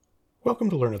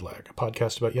Welcome to Learned Lag, a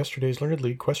podcast about yesterday's Learned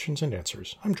League questions and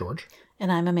answers. I'm George.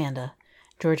 And I'm Amanda.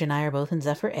 George and I are both in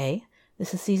Zephyr A.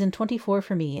 This is season 24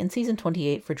 for me and season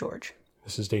 28 for George.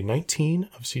 This is day 19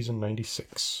 of season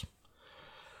 96.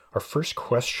 Our first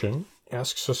question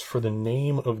asks us for the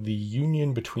name of the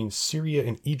union between Syria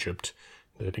and Egypt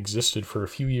that existed for a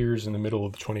few years in the middle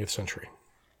of the 20th century.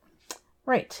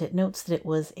 Right. It notes that it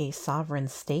was a sovereign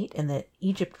state and that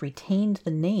Egypt retained the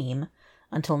name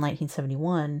until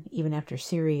 1971, even after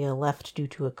Syria left due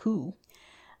to a coup,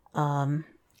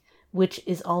 which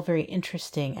is all very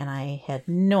interesting, and I had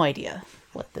no idea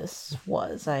what this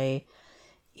was.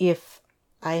 If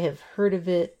I have heard of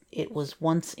it, it was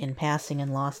once in passing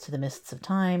and lost to the mists of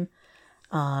time,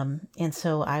 and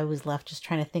so I was left just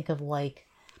trying to think of,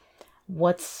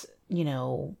 what's,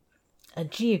 a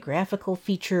geographical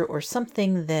feature or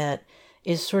something that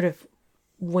is sort of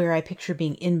where I picture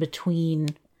being in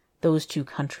between those two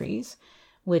countries,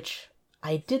 which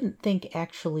I didn't think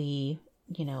actually,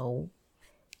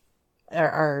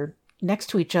 are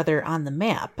next to each other on the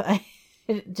map. I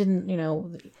didn't,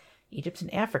 Egypt's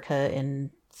in Africa and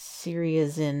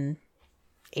Syria's in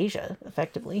Asia,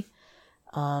 effectively.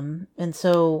 And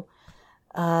so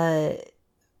I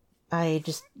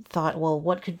just thought, well,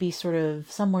 what could be sort of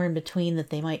somewhere in between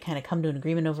that they might kind of come to an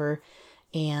agreement over?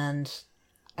 And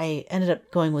I ended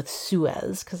up going with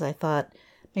Suez because I thought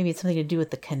maybe it's something to do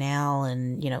with the canal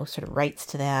and, sort of rights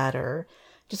to that, or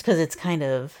just because it's kind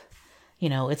of,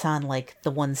 it's on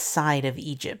the one side of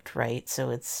Egypt, right? So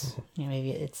it's,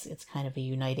 maybe it's kind of a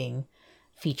uniting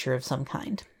feature of some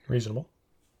kind. Reasonable.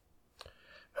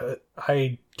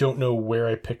 I don't know where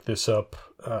I picked this up.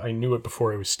 I knew it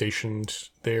before I was stationed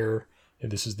there.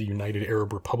 This is the United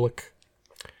Arab Republic.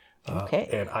 Okay.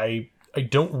 And I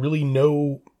don't really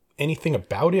know anything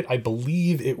about it. I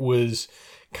believe it was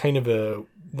kind of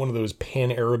one of those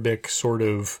pan-Arabic sort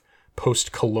of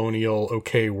post-colonial,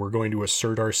 okay, we're going to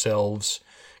assert ourselves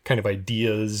kind of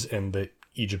ideas, and that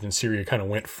Egypt and Syria kind of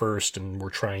went first, and we're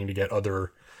trying to get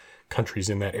other countries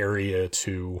in that area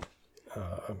to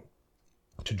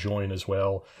join as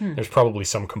well. There's probably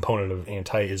some component of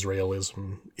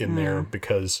anti-Israelism in there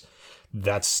because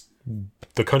that's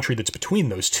the country that's between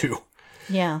those two.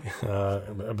 Yeah.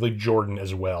 I believe Jordan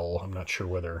as well. I'm not sure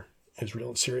whether Israel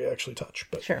and Syria actually touch,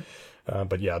 but sure.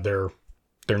 But yeah, they're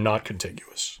not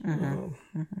contiguous.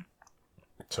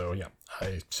 So yeah,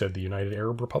 I said the United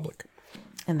Arab Republic,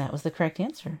 and that was the correct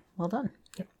answer. Well done.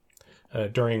 Yeah.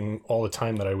 During all the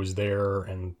time that I was there,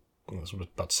 and this was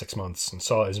about 6 months, and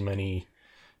saw as many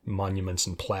monuments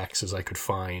and plaques as I could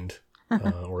find,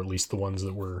 or at least the ones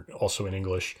that were also in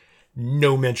English.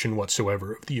 No mention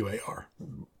whatsoever of the UAR.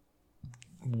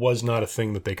 Was not a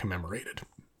thing that they commemorated.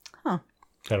 Huh.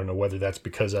 I don't know whether that's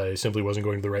because I simply wasn't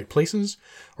going to the right places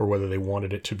or whether they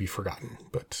wanted it to be forgotten,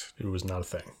 but it was not a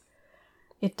thing.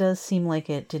 It does seem like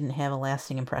it didn't have a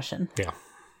lasting impression. Yeah.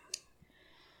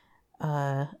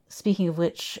 Speaking of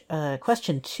which,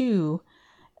 question 2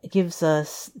 gives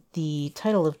us the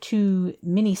title of 2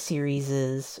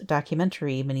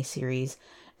 documentary miniseries,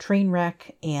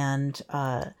 Trainwreck and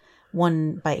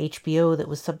one by HBO that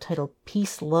was subtitled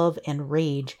Peace, Love, and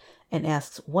Rage, and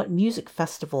asks what music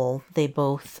festival they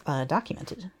both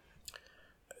documented.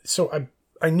 So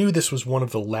I knew this was one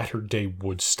of the latter-day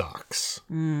Woodstocks.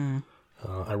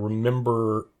 I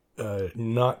remember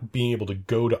not being able to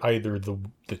go to either the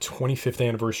 25th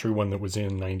anniversary one that was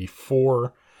in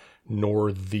 94,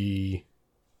 nor the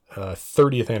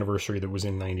 30th anniversary that was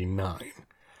in 99.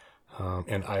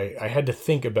 And I had to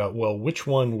think about, well, which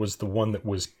one was the one that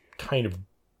was kind of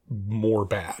more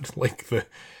bad?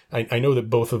 I know that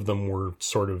both of them were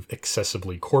sort of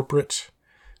excessively corporate,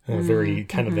 very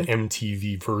kind of the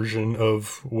MTV version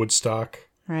of Woodstock.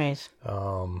 Right.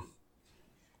 But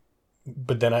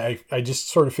then I just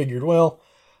sort of figured, well,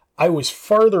 I was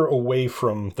farther away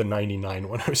from the 99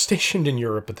 one. I was stationed in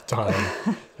Europe at the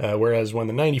time, whereas when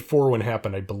the 94 one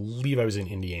happened, I believe I was in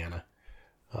Indiana,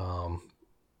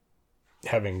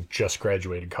 having just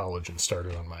graduated college and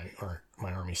started on my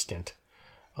Army stint.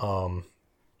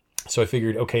 So I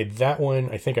figured, okay, that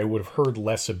one I think I would have heard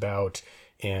less about,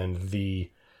 and the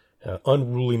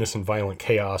unruliness and violent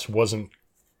chaos wasn't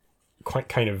quite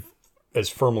kind of as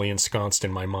firmly ensconced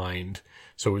in my mind.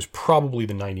 So it was probably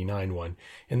the 99 one.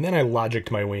 And then I logicked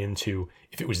my way into,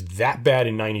 if it was that bad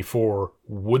in 94,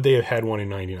 would they have had one in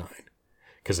 99?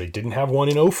 Because they didn't have one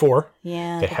in 04.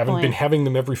 Yeah, they haven't been having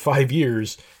them every 5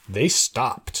 years. They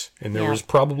stopped. And there was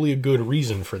probably a good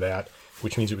reason for that,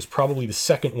 which means it was probably the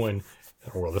second one,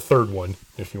 or the third one,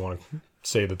 if you want to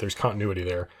say that there's continuity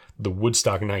there, the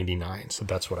Woodstock 99. So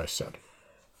that's what I said.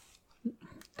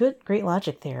 Good, great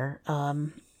logic there.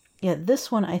 Yeah,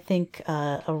 this one I think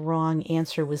a wrong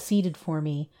answer was seeded for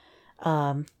me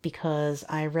because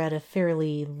I read a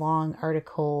fairly long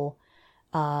article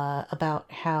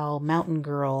about how Mountain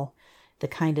Girl, the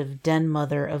kind of den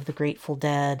mother of the Grateful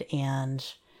Dead, and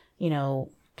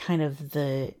kind of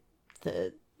the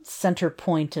center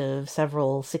point of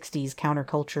several '60s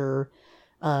counterculture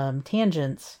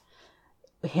tangents,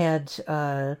 had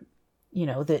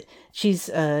that she's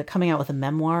coming out with a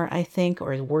memoir, I think,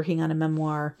 or is working on a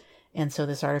memoir. And so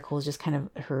this article is just kind of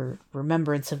her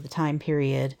remembrance of the time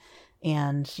period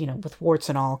and, with warts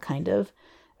and all, kind of.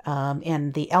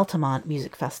 And the Altamont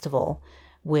Music Festival,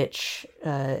 which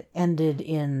ended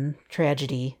in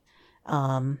tragedy,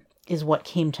 is what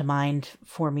came to mind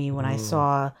for me when I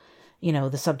saw,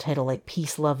 the subtitle like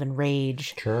Peace, Love, and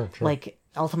Rage. Sure. Like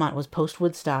Altamont was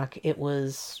post-Woodstock. It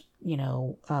was,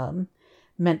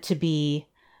 meant to be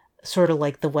sort of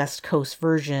like the West Coast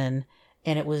version,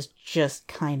 and it was just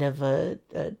kind of a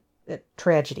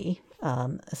tragedy,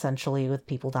 essentially, with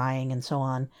people dying and so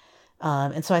on.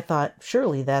 And so I thought,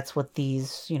 surely that's what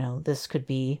this could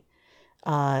be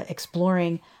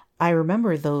exploring. I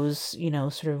remember those,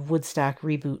 sort of Woodstock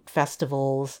reboot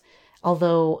festivals,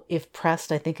 although if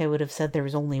pressed, I think I would have said there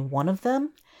was only one of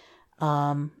them.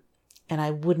 And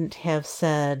I wouldn't have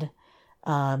said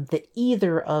that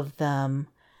either of them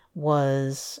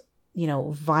was,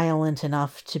 violent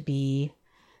enough to be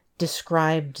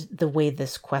described the way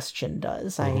this question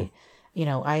does. I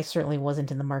certainly wasn't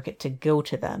in the market to go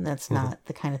to them. That's not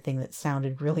the kind of thing that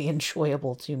sounded really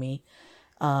enjoyable to me.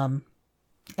 And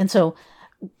so,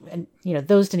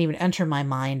 those didn't even enter my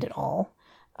mind at all.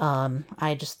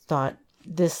 I just thought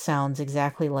this sounds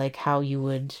exactly like how you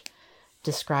would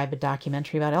describe a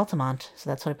documentary about Altamont. So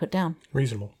that's what I put down.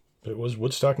 Reasonable. It was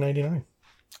Woodstock 99.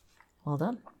 Well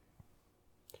done.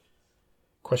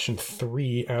 Question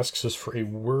 3 asks us for a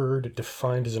word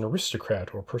defined as an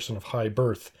aristocrat or person of high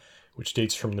birth, which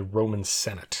dates from the Roman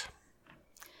Senate.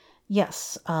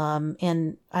 Yes,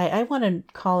 and I want to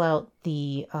call out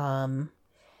the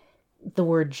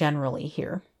word generally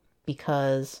here,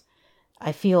 because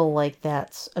I feel like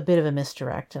that's a bit of a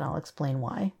misdirect, and I'll explain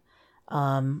why.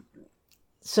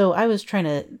 So I was trying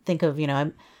to think of,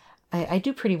 I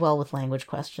do pretty well with language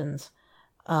questions.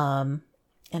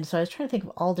 And so I was trying to think of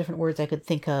all different words I could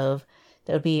think of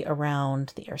that would be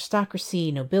around the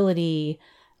aristocracy, nobility,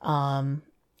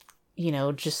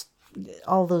 just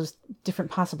all those different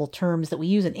possible terms that we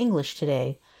use in English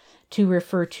today to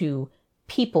refer to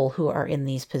people who are in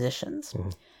these positions.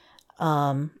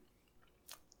 I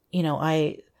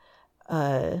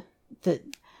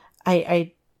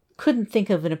couldn't think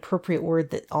of an appropriate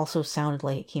word that also sounded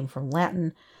like it came from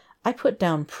Latin. I put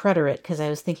down preterite because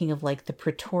I was thinking of like the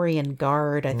Praetorian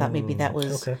Guard. I thought maybe that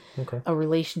was a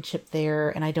relationship there.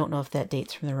 And I don't know if that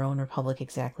dates from the Roman Republic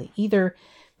exactly either,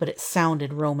 but it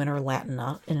sounded Roman or Latin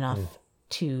enough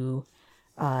to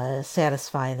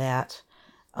satisfy that.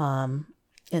 And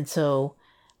so,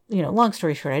 long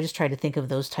story short, I just tried to think of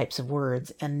those types of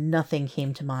words and nothing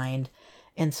came to mind.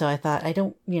 And so I thought, I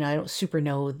don't super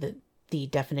know the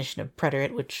definition of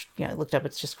preterite, which, I looked up,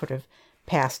 it's just sort of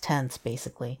past tense,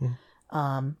 basically.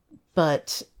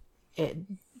 But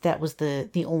that was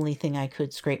the only thing I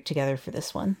could scrape together for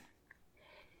this one.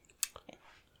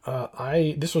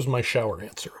 This was my shower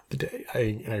answer of the day.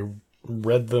 I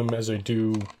read them as I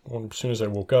do as soon as I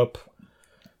woke up,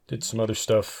 did some other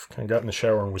stuff, kind of got in the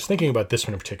shower and was thinking about this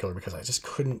one in particular because I just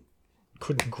couldn't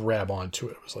grab onto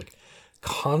it. It was like,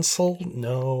 consul?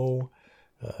 No.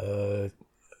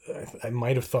 I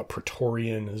might have thought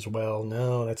Praetorian as well.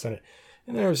 No, that's not it.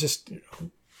 And then I was just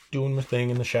doing my thing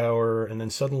in the shower, and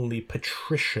then suddenly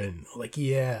patrician. Like,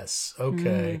 yes,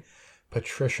 okay,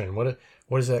 patrician. What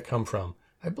does that come from?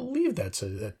 I believe that's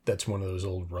one of those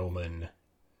old Roman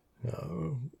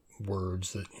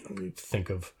words that you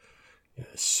think of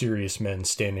serious men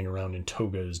standing around in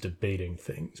togas debating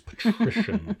things.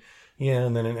 Patrician, yeah,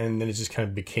 and then it just kind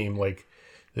of became like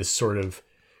this sort of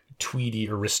tweedy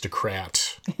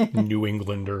aristocrat, New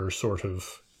Englander sort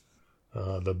of.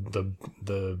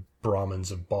 The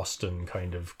Brahmins of Boston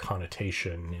kind of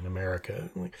connotation in America.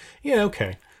 Like, yeah,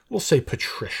 okay, we'll say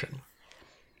patrician.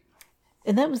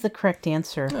 And that was the correct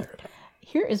answer. Right.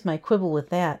 Here is my quibble with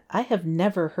that. I have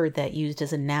never heard that used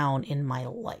as a noun in my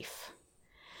life.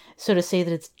 So to say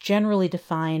that it's generally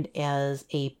defined as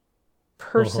a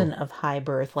person of high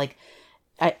birth, like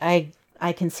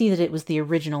I can see that it was the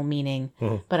original meaning,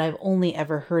 but I've only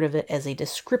ever heard of it as a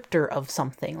descriptor of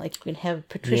something. Like you can have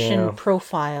patrician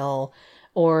profile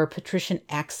or patrician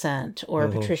accent or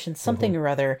patrician something or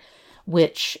other,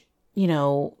 which,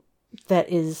 that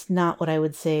is not what I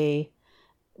would say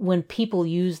when people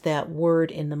use that word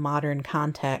in the modern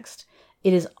context,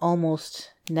 it is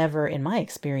almost never, in my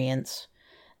experience,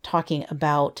 talking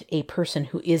about a person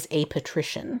who is a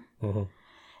patrician. Mm-hmm.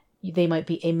 They might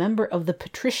be a member of the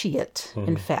patriciate,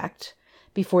 in fact,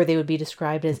 before they would be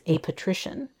described as a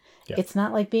patrician. Yeah. It's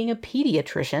not like being a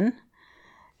pediatrician.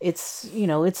 It's,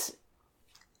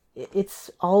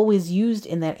 it's always used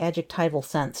in that adjectival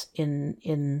sense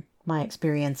in my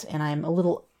experience, and I'm a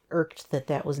little irked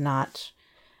that was not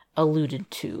alluded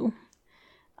to.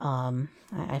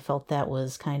 I felt that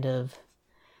was kind of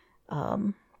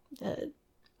a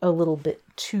little bit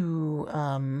too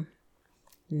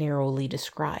narrowly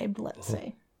described, let's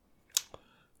say.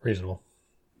 Reasonable.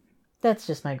 That's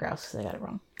just my grouse because I got it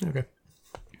wrong. Okay.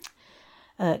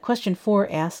 Question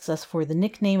 4 asks us for the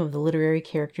nickname of the literary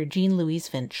character Jean Louise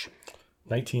Finch.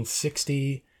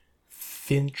 1960,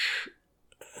 Finch.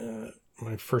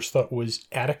 My first thought was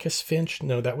Atticus Finch.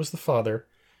 No, that was the father.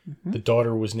 Mm-hmm. The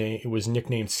daughter was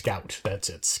nicknamed Scout. That's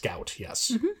it, Scout.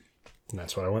 Yes, and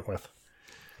that's what I went with.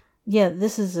 Yeah,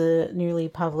 this is a nearly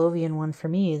Pavlovian one for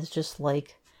me. It's just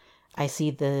like I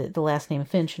see the last name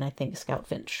Finch and I think Scout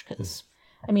Finch because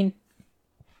I mean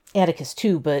Atticus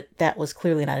too, but that was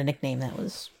clearly not a nickname. That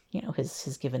was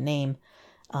his given name.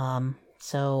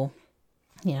 So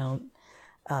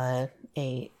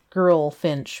a girl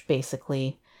Finch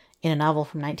basically in a novel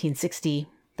from 1960.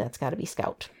 That's got to be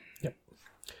Scout. Yep,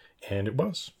 and it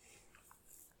was.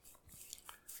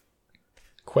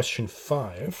 Question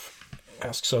 5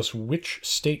 asks us which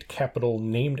state capital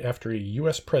named after a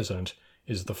U.S. president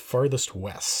is the farthest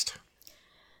west.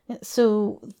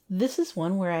 So this is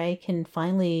one where I can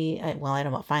finally, I don't know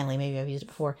about finally, maybe I've used it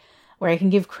before, where I can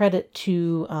give credit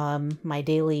to my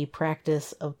daily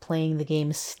practice of playing the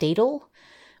game Statel,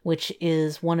 which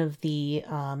is one of the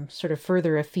sort of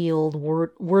further afield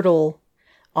Wordle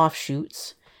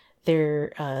offshoots.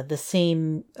 They're the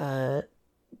same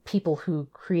people who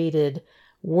created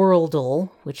Worldle,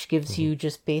 which gives you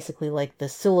just basically like the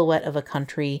silhouette of a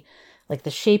country, like the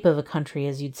shape of a country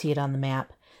as you'd see it on the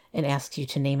map, and asks you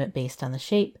to name it based on the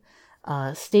shape.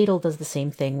 Statel does the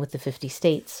same thing with the 50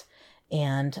 states,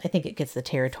 and I think it gets the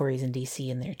territories in DC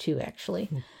in there too, actually.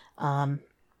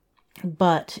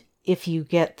 But if you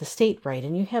get the state right,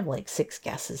 and you have like 6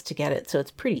 guesses to get it, so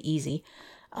it's pretty easy,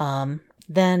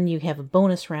 then you have a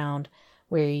bonus round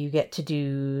where you get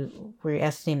to where you're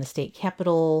asked to name the state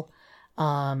capital,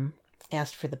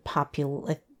 asked for the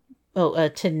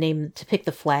to pick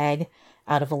the flag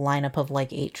out of a lineup of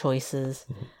like 8 choices.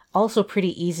 Also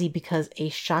pretty easy because a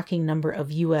shocking number of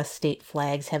U.S. state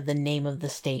flags have the name of the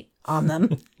state on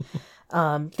them.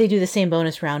 They do the same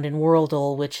bonus round in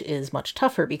Worldle, which is much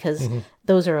tougher because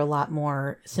those are a lot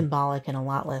more symbolic and a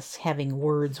lot less having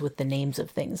words with the names of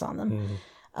things on them.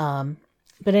 But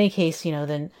in any case,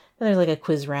 then there's like a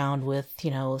quiz round with,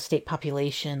 state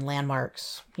population,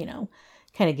 landmarks,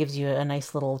 kind of gives you a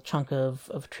nice little chunk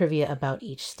of trivia about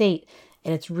each state.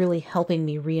 And it's really helping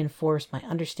me reinforce my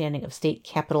understanding of state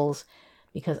capitals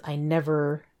because I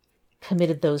never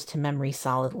committed those to memory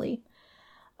solidly.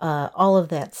 All of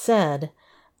that said,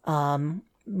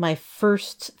 my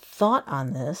first thought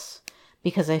on this,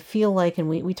 because I feel like, and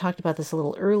we talked about this a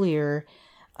little earlier,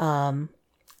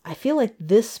 I feel like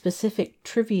this specific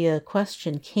trivia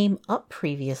question came up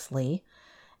previously,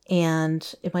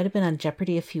 and it might have been on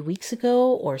Jeopardy a few weeks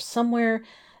ago or somewhere,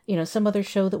 some other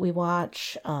show that we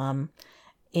watch.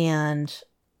 And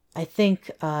I think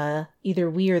either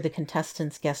we or the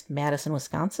contestants guessed Madison,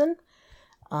 Wisconsin,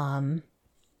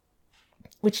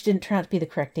 which didn't turn out to be the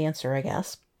correct answer, I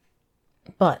guess.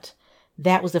 But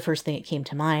that was the first thing that came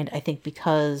to mind, I think,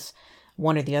 because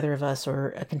one or the other of us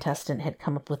or a contestant had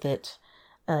come up with it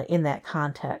in that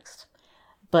context.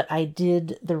 But I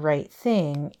did the right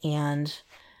thing and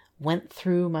went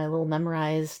through my little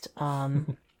memorized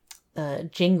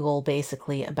jingle,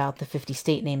 basically, about the 50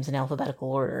 state names in alphabetical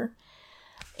order.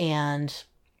 And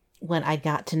when I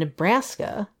got to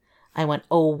Nebraska, I went,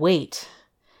 oh, wait.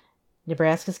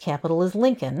 Nebraska's capital is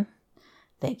Lincoln.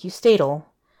 Thank you, Statel.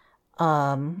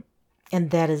 And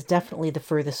that is definitely the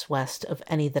furthest west of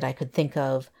any that I could think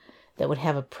of that would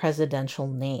have a presidential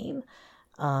name.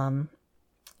 I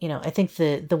think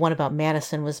the one about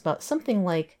Madison was about something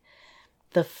like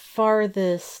the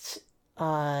farthest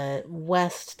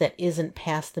west that isn't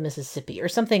past the Mississippi or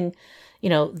something,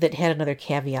 that had another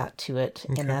caveat to it.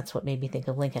 Okay. And that's what made me think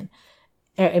of Lincoln.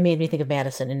 It made me think of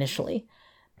Madison initially.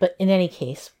 But in any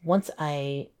case, once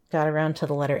I got around to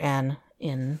the letter N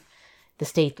in the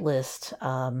state list,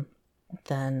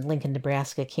 then Lincoln,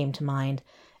 Nebraska came to mind.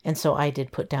 And so I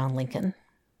did put down Lincoln.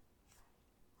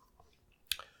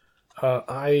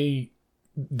 I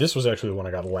this was actually the one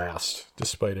I got last,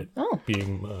 despite it Oh.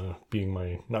 being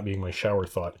my shower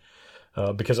thought,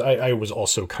 because I was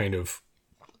also kind of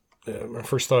my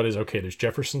first thought is, okay, there's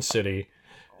Jefferson City,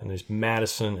 and there's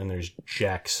Madison, and there's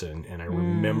Jackson, and I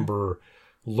remember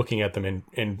looking at them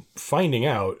and finding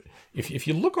out if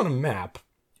you look on a map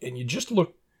and you just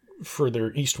look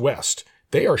further east-west,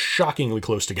 they are shockingly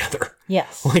close together.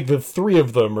 Yes. Like the three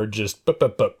of them are just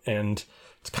and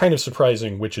it's kind of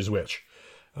surprising which is which.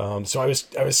 So I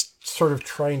was sort of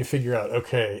trying to figure out,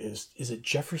 okay, is it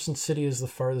Jefferson City is the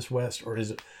farthest west, or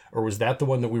was that the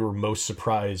one that we were most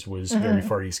surprised was very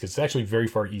far east? Because it's actually very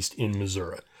far east in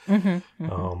Missouri. And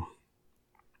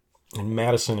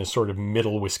Madison is sort of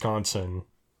middle Wisconsin,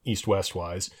 east-west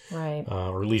wise, Right.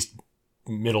 or at least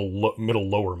middle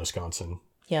lower Wisconsin.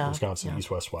 Yeah. Wisconsin,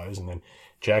 east-west wise, and then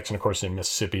Jackson, of course, in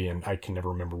Mississippi, and I can never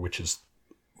remember which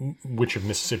of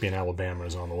Mississippi and Alabama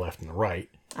is on the left and the right.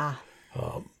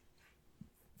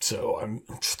 So I'm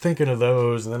thinking of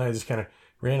those, and then I just kind of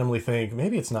randomly think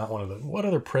maybe it's not one of the. What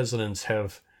other presidents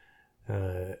have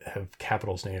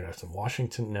capitals named after them?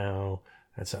 Washington? No,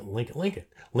 that's not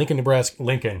Lincoln, Nebraska.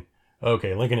 Lincoln.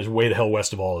 Okay, Lincoln is way the hell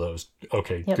west of all of those.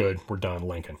 Okay, Good, we're done.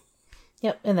 Lincoln.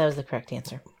 Yep, and that was the correct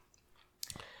answer.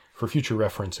 For future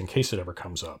reference, in case it ever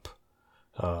comes up,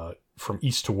 from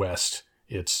east to west,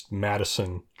 it's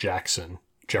Madison, Jackson,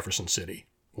 Jefferson City,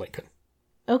 Lincoln.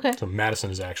 Okay. So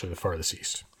Madison is actually the farthest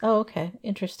east. Oh, okay.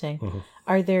 Interesting.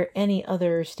 Are there any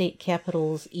other state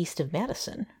capitals east of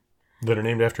Madison That are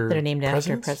named after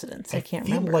presidents? I can't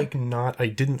remember. I feel like not. I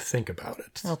didn't think about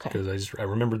it. Okay. Because I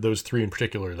remembered those three in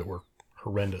particular that were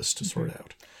horrendous to sort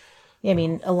out. Yeah, I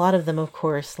mean, a lot of them, of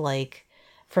course, like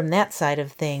from that side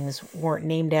of things, weren't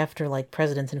named after like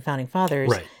presidents and founding fathers,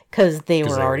 Right? Because they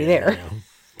were already there.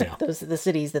 Yeah. Those are the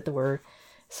cities that were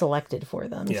selected for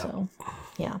them. Yeah. So,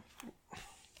 yeah.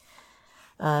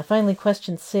 Finally,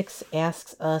 question 6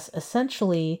 asks us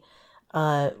essentially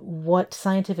what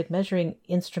scientific measuring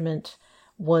instrument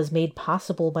was made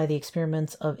possible by the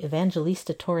experiments of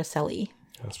Evangelista Torricelli.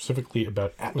 Specifically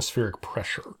about atmospheric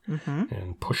pressure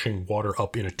and pushing water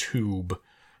up in a tube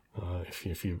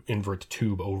if you invert the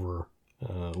tube over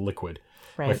liquid.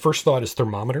 Right. My first thought is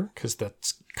thermometer, because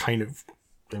that's kind of,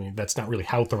 I mean, that's not really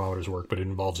how thermometers work, but it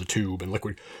involves a tube and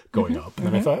liquid going up. And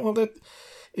then I thought, well,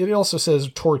 it also says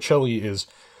Torricelli is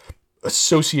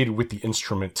associated with the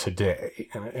instrument today.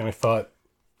 And I thought,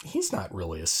 he's not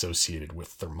really associated with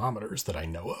thermometers that I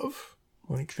know of.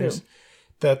 Like,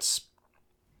 that's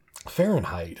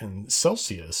Fahrenheit and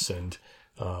Celsius and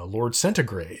Lord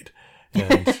Centigrade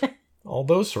and all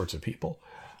those sorts of people.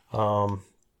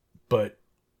 But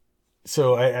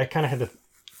so I kind of had to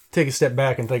take a step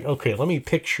back and think, okay, let me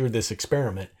picture this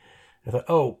experiment. I thought,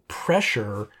 oh,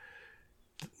 pressure,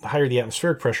 the higher the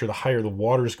atmospheric pressure, the higher the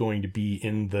water is going to be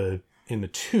in the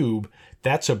tube.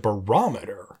 That's a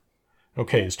barometer.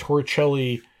 Okay, is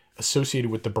Torricelli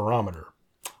associated with the barometer?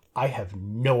 I have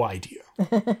no idea.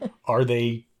 Are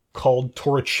they called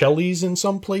Torricellis in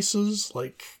some places?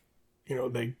 Like,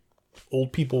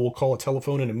 old people will call a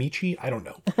telephone an amici. I don't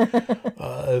know.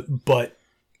 But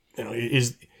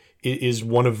it is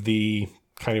one of the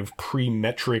kind of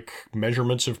pre-metric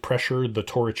measurements of pressure, the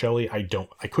Torricelli.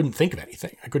 I couldn't think of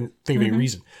anything. I couldn't think of any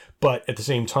reason. But at the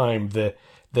same time, the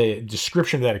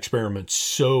description of that experiment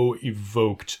so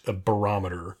evoked a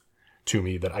barometer to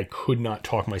me that I could not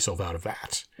talk myself out of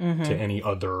that to any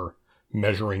other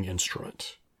measuring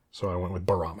instrument. So I went with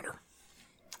barometer.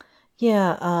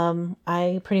 Yeah,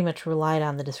 I pretty much relied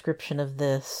on the description of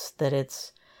this, that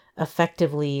it's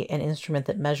effectively an instrument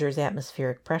that measures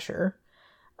atmospheric pressure,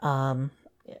 the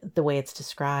way it's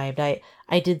described. I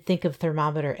did think of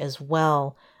thermometer as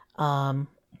well,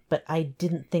 but I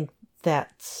didn't think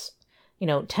that's,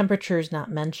 temperature is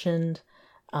not mentioned.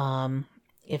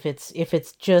 If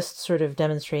it's just sort of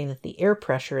demonstrating that the air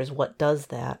pressure is what does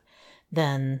that,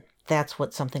 then that's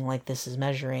what something like this is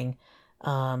measuring.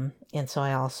 And so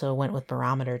I also went with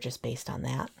barometer just based on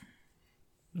that.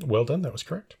 Well done. That was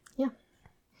correct. Yeah.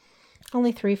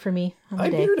 Only 3 for me on the I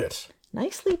day. beat it.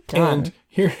 Nicely done.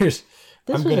 And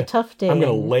this was a tough day. I'm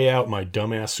going to lay out my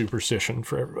dumbass superstition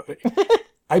for everybody.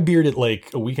 I bearded it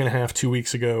like a week and a half, 2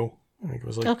 weeks ago. I think it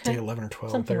was like day 11 or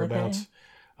 12, something thereabouts.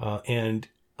 Like that, and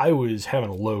I was having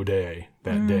a low day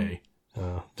that day,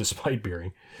 despite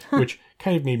bearding, which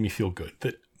kind of made me feel good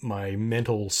that my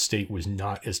mental state was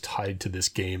not as tied to this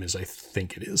game as I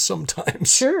think it is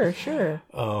sometimes. Sure.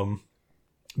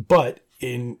 But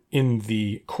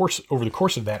over the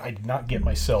course of that, I did not get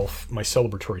myself my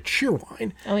celebratory cheer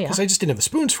wine. Oh, yeah. Because I just didn't have the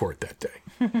spoons for it that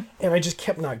day. And I just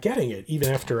kept not getting it, even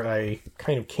after I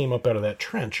kind of came up out of that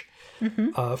trench.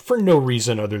 for no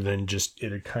reason other than just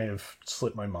it had kind of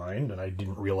slipped my mind and I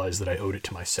didn't realize that I owed it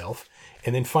to myself.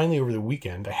 And then finally over the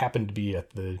weekend, I happened to be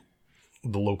at the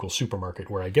local supermarket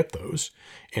where I get those,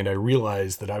 and I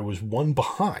realized that I was one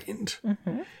behind.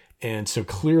 And so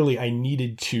clearly I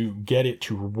needed to get it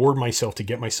to reward myself, to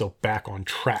get myself back on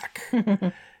track.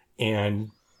 And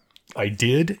I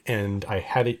did, and I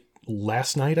had it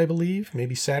last night, I believe,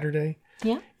 maybe Saturday.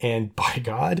 Yeah. And by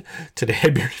God, today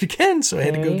I buried it again, so I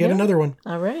had to go get another one.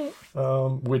 All right.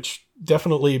 Which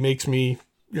definitely makes me,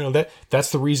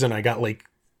 that's the reason I got I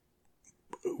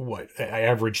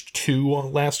averaged 2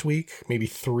 last week, maybe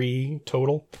 3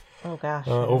 total. Oh gosh.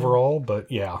 Overall,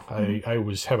 but yeah, I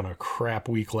was having a crap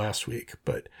week last week,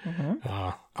 but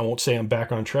I won't say I'm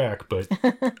back on track, but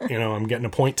I'm getting a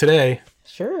point today.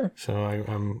 Sure. So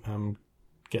I'm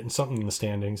getting something in the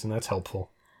standings, and that's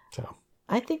helpful. So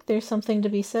I think there's something to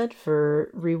be said for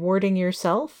rewarding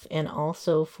yourself, and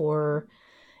also for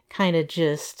kind of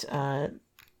just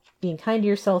being kind to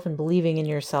yourself and believing in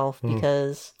yourself,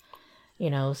 because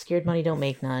scared money don't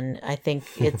make none. I think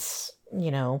it's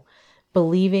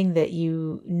believing that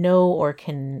you know or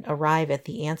can arrive at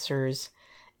the answers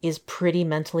is pretty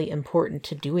mentally important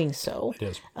to doing so. it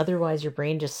is. Otherwise, your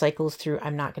brain just cycles through,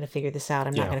 I'm not going to figure this out.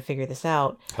 I'm not going to figure this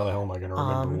out. How the hell am I going to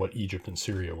remember what Egypt and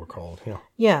Syria were called? Yeah.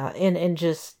 Yeah. And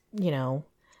just,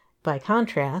 by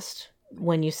contrast,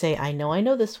 when you say, I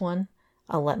know this one,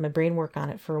 I'll let my brain work on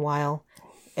it for a while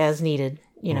as needed,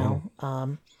 then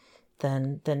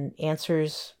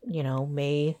answers,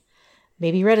 may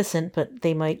be reticent, but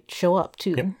they might show up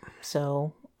too. Yep.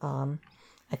 So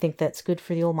I think that's good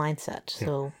for the old mindset. Yep.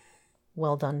 So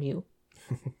well done, you.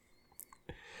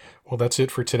 Well, that's it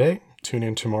for today. Tune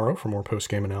in tomorrow for more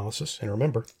post-game analysis. And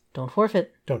remember, don't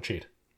forfeit. Don't cheat.